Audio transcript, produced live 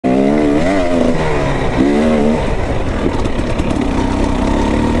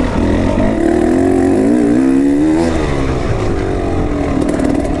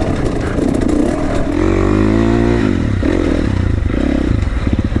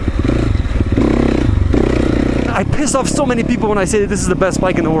I piss off so many people when I say that this is the best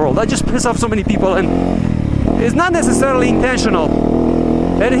bike in the world. I just piss off so many people, and it's not necessarily intentional.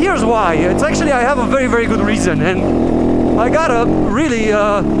 And here's why. It's actually, I have a very, very good reason, and I gotta really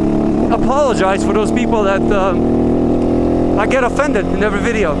apologize for those people that I get offended in every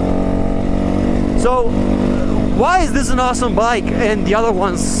video. So, why is this an awesome bike and the other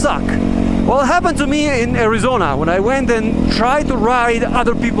ones suck? Well, it happened to me in Arizona when I went and tried to ride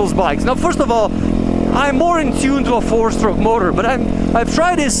other people's bikes. Now, first of all, I'm more in tune to a 4-stroke motor, but I've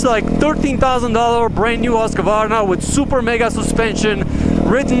tried this like $13,000 brand new Husqvarna with super mega suspension,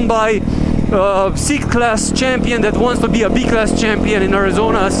 ridden by C-class champion that wants to be a B-class champion in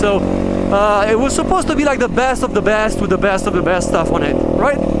Arizona. So it was supposed to be like the best of the best with the best of the best stuff on it,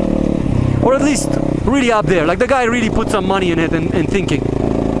 right? Or at least really up there. Like the guy really put some money in it and thinking.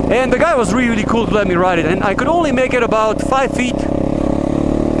 And the guy was really, really cool to let me ride it. And I could only make it about 5 feet.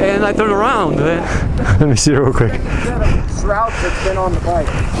 And I turned around. Let me see real quick. Shroud that's been on the bike.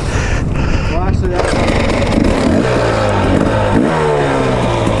 Well, actually,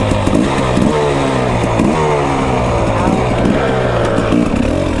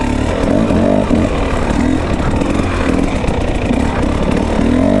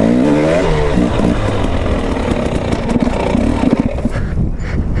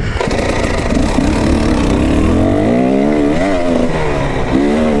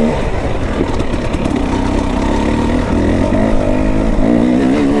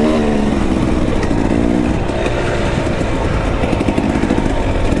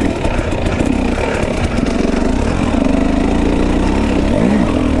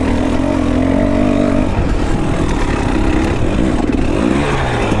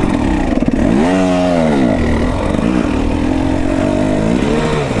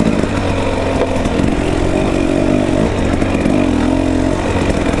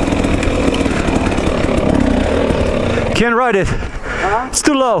 can't ride it. It's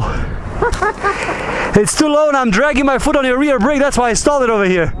too low. It's too low and I'm dragging my foot on the rear brake. That's why I stalled it over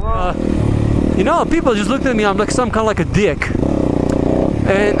here. You know, people just looked at me. I'm like kind of like a dick.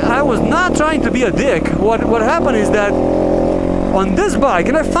 And I was not trying to be a dick. What happened is that on this bike,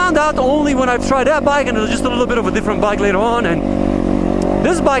 and I found out only when I tried that bike, and it was just a little bit of a different bike later on, and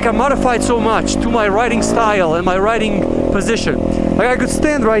this bike I modified so much to my riding style and my riding position. Like I could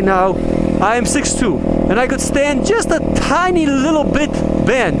stand right now, I am 6'2", and I could stand just a tiny little bit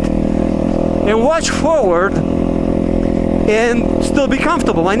bent and watch forward and still be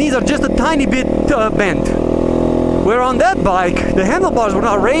comfortable. My knees are just a tiny bit bent. Where on that bike, the handlebars were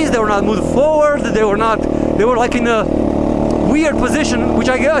not raised, they were not moved forward, they were like in a weird position, which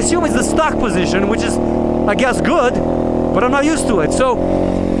I assume is the stock position, which is, I guess, good, but I'm not used to it. So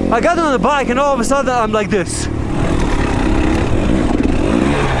I got on the bike and all of a sudden I'm like this.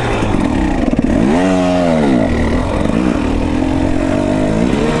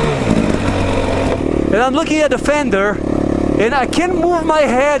 And I'm looking at the fender and I can't move my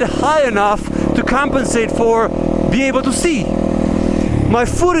head high enough to compensate for being able to see. My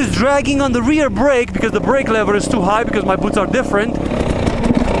foot is dragging on the rear brake because the brake lever is too high because my boots are different.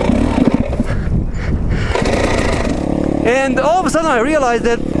 And all of a sudden I realized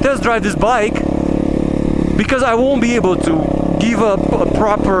that test drive this bike because I won't be able to give a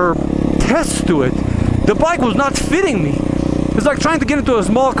proper test to it. The bike was not fitting me. It's like trying to get into a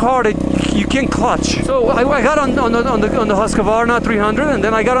small car that you can't clutch. So I got on the Husqvarna 300, and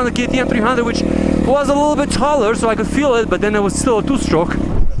then I got on the KTM 300, which was a little bit taller, so I could feel it, but then it was still a 2-stroke.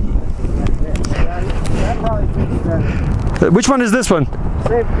 Which one is this one?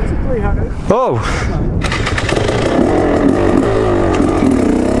 Same, it's a 300. Oh.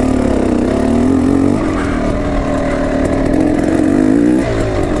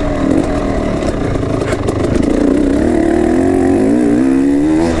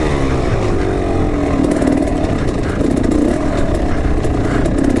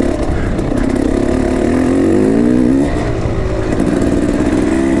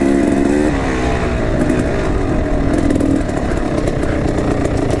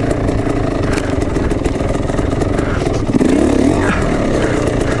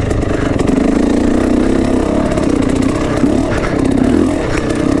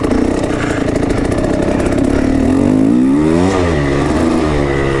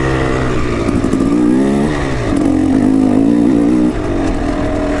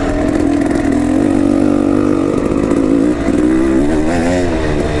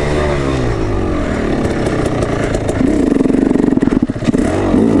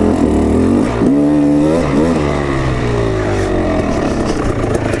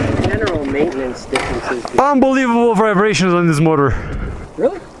 Maintenance differences. Unbelievable vibrations on this motor.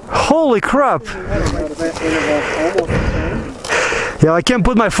 Really? Holy crap! Yeah, I can't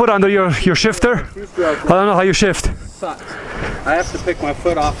put my foot under your shifter. I don't know how you shift. Sucks. I have to pick my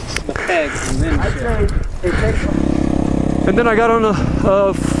foot off the pegs and then shift. And then I got on a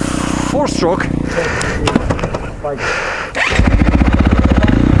 4-stroke.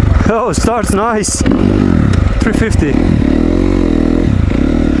 Oh, starts nice. 350.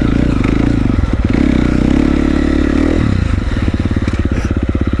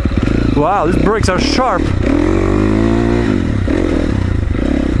 Wow, these brakes are sharp.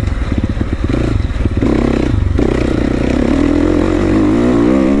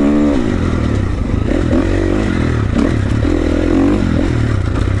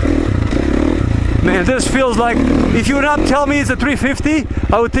 Man, this feels like, if you would not tell me it's a 350,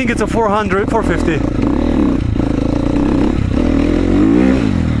 I would think it's a 450.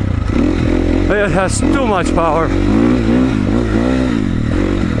 It has too much power.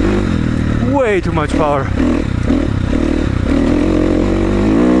 Way too much power.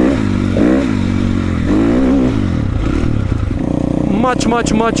 Much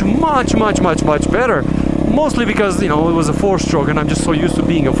better. Mostly because, you know, it was a 4-stroke and I'm just so used to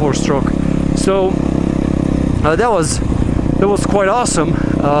being a 4-stroke. So that was quite awesome.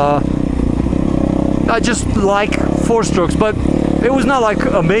 I just like 4-strokes, but it was not like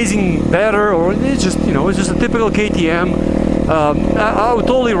amazing better, or it's just, you know, it's just a typical KTM. I would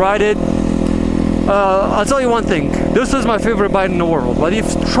totally ride it. I'll tell you one thing, this is my favorite bike in the world, but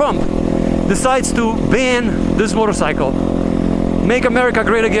if Trump decides to ban this motorcycle, make America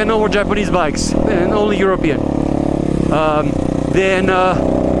great again, no more Japanese bikes, and only European, then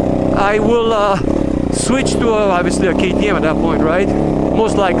I will switch to obviously a KTM at that point, right?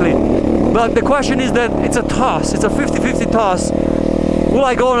 Most likely. But the question is that it's a toss, it's a 50-50 toss. Will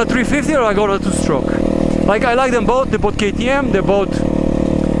I go on a 350 or I go on a 2-stroke? Like, I like them both, they're both KTM, they're both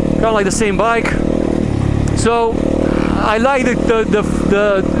kind of like the same bike. So I like the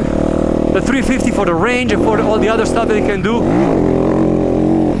 350 for the range and for all the other stuff that it can do.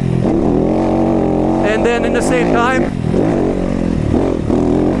 And then in the same time,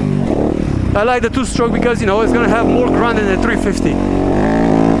 I like the 2-stroke because, you know, it's gonna have more grunt than the 350.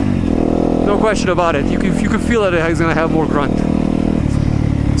 No question about it. You can feel that it's gonna have more grunt.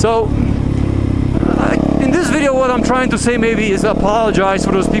 So in this video, what I'm trying to say maybe is apologize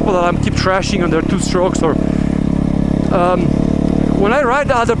for those people that I keep trashing on their 2-strokes, or when I ride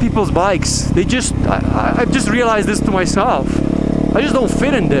other people's bikes, I've just realized this to myself. I just don't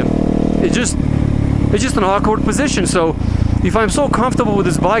fit in them. It's just an awkward position. So if I'm so comfortable with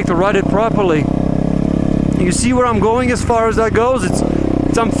this bike to ride it properly, you see where I'm going as far as that goes.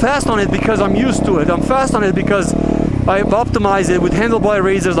 I'm fast on it because I'm used to it. I'm fast on it because I've optimized it with handlebar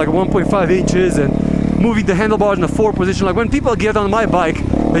raises like 1.5 inches and moving the handlebars in the 4 position. Like when people get on my bike,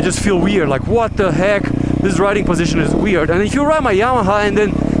 they just feel weird. Like, what the heck? This riding position is weird. And if you ride my Yamaha and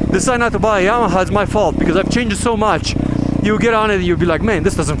then decide not to buy a Yamaha, it's my fault because I've changed it so much. You get on it and you'll be like, man,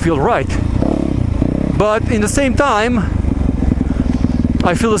 this doesn't feel right. But in the same time,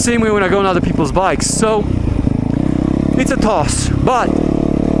 I feel the same way when I go on other people's bikes. So it's a toss. But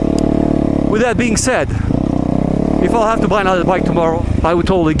with that being said, if I'll have to buy another bike tomorrow, I would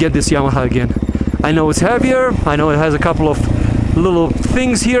totally get this Yamaha again. I know it's heavier. I know it has a couple of little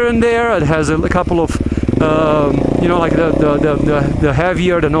things here and there. It has a couple of, you know, like the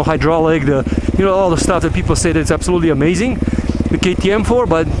heavier, the no hydraulic, you know, all the stuff that people say that it's absolutely amazing, the KTM for.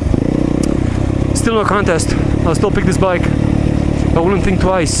 But still no contest. I'll still pick this bike. I wouldn't think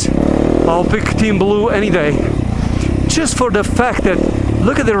twice. I'll pick Team Blue any day. Just for the fact that,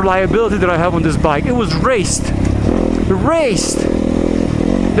 look at the reliability that I have on this bike. It was raced,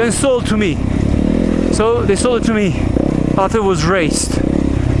 then sold to me. So they sold it to me after it was raced.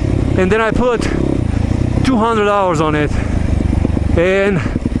 And then I put 200 hours on it. And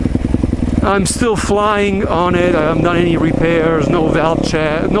I'm still flying on it. I haven't done any repairs, no valve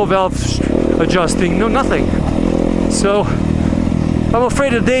adjusting, no nothing. So I'm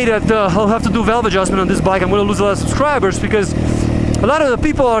afraid the day that I'll have to do valve adjustment on this bike, I'm going to lose a lot of subscribers, because a lot of the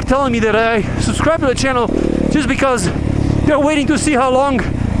people are telling me that I subscribe to the channel just because they're waiting to see how long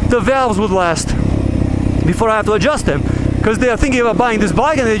the valves would last before I have to adjust them, because they are thinking about buying this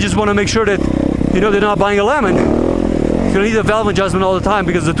bike and they just want to make sure that, you know, they're not buying a lemon. You're going to need a valve adjustment all the time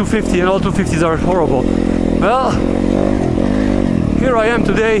because the 250 and all 250s are horrible. Well, here I am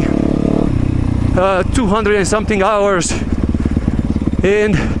today, 200 and something hours,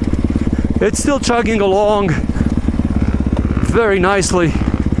 and it's still chugging along very nicely.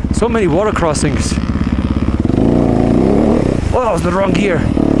 So many water crossings. Oh, that was the wrong gear,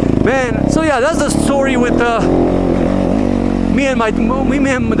 man. So yeah, that's the story with me and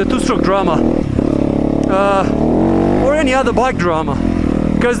the two-stroke drama, or any other bike drama.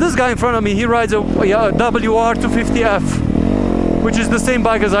 Because this guy in front of me, he rides a WR250F, which is the same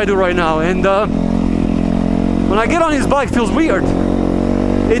bike as I do right now. And when I get on his bike, it feels weird.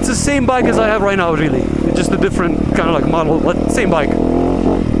 It's the same bike as I have right now, really. It's just a different kind of like model, but same bike.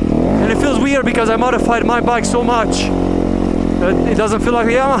 And it feels weird because I modified my bike so much that it doesn't feel like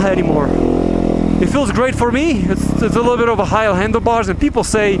a Yamaha anymore. It feels great for me. It's a little bit of a higher handlebars, and people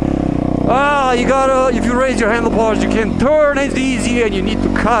say, you gotta, if you raise your handlebars, you can turn as easy and you need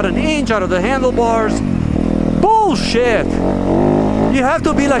to cut an inch out of the handlebars. Bullshit! You have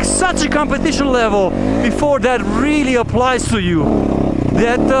to be like such a competition level before that really applies to you.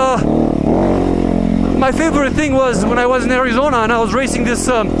 That my favorite thing was when I was in Arizona and I was racing this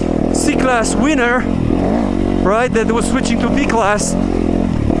C-class winner, right, that was switching to B-class,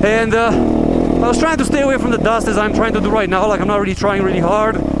 and I was trying to stay away from the dust as I'm trying to do right now. Like, I'm not really trying really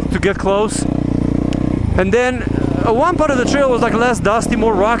hard to get close. And then one part of the trail was like less dusty,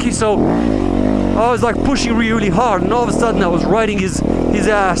 more rocky, so I was like pushing really hard, and all of a sudden I was riding his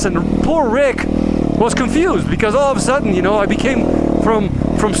ass, and poor Rick was confused because all of a sudden, you know, I became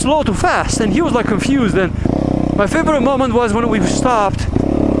from slow to fast, and he was like confused. And my favorite moment was when we stopped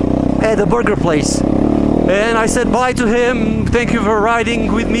at the burger place, and I said bye to him, thank you for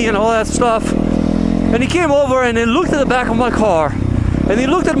riding with me and all that stuff. And he came over and he looked at the back of my car, and he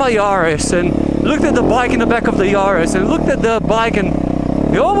looked at my Yaris, and looked at the bike in the back of the Yaris, and looked at the bike, and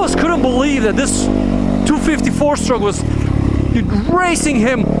he almost couldn't believe that this 254 stroke was racing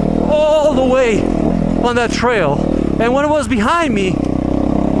him all the way on that trail. And when it was behind me,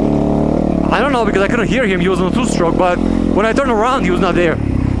 I don't know, because I couldn't hear him, he was on a two-stroke, but when I turned around, he was not there.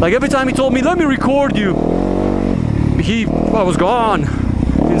 Like, every time he told me, let me record you, I was gone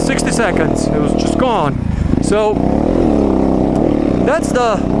in 60 seconds. It was just gone. So that's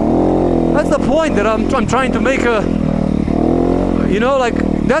the point that I'm trying to make. You know, like,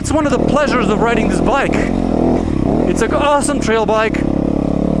 that's one of the pleasures of riding this bike. It's an awesome trail bike,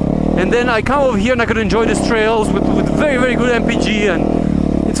 and then I come over here and I could enjoy these trails with very, very good MPG, and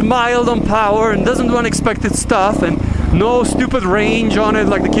it's mild on power and doesn't do unexpected stuff, and no stupid range on it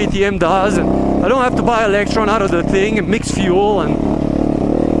like the KTM does, and I don't have to buy electron out of the thing and mix fuel, and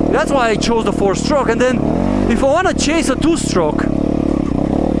that's why I chose the 4-stroke. And then if I want to chase a 2-stroke,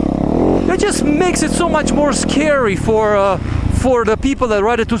 it just makes it so much more scary for the people that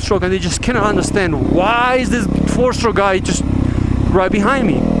ride a 2-stroke, and they just cannot understand why is this 4-stroke guy just right behind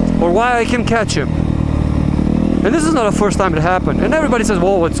me, or why I can catch him. And this is not the first time it happened. And everybody says,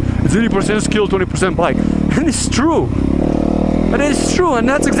 well, it's 80% skill, 20% bike. And it's true. And it's true, and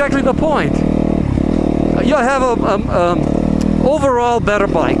that's exactly the point. You'll have a overall better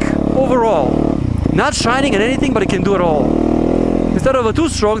bike. Overall. Not shining at anything, but it can do it all. Instead of a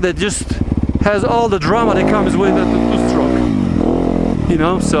 2-stroke that just has all the drama that comes with the 2-stroke. You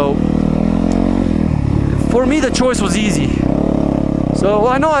know, so for me the choice was easy. So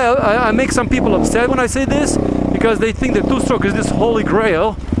I know I make some people upset when I say this, because they think that 2-stroke is this holy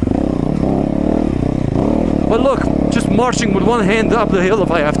grail. But look, just marching with one hand up the hill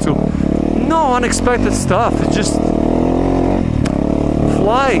if I have to. No unexpected stuff. It's just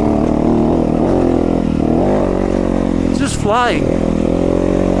flying. It's just flying.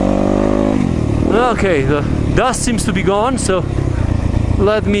 Okay, the dust seems to be gone, so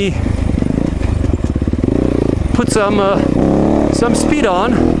let me put some speed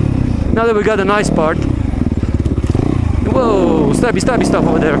on. Now that we got the nice part. Whoa, stabby stuff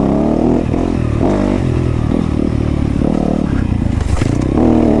over there.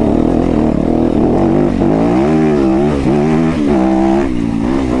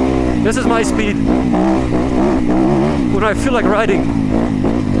 This is my speed when I feel like riding.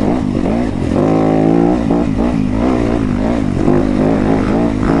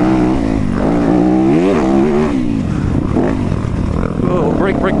 Oh,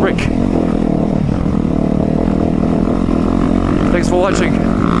 brake. Thanks for watching.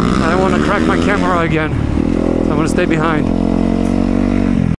 I don't want to crack my camera again, so I'm going to stay behind.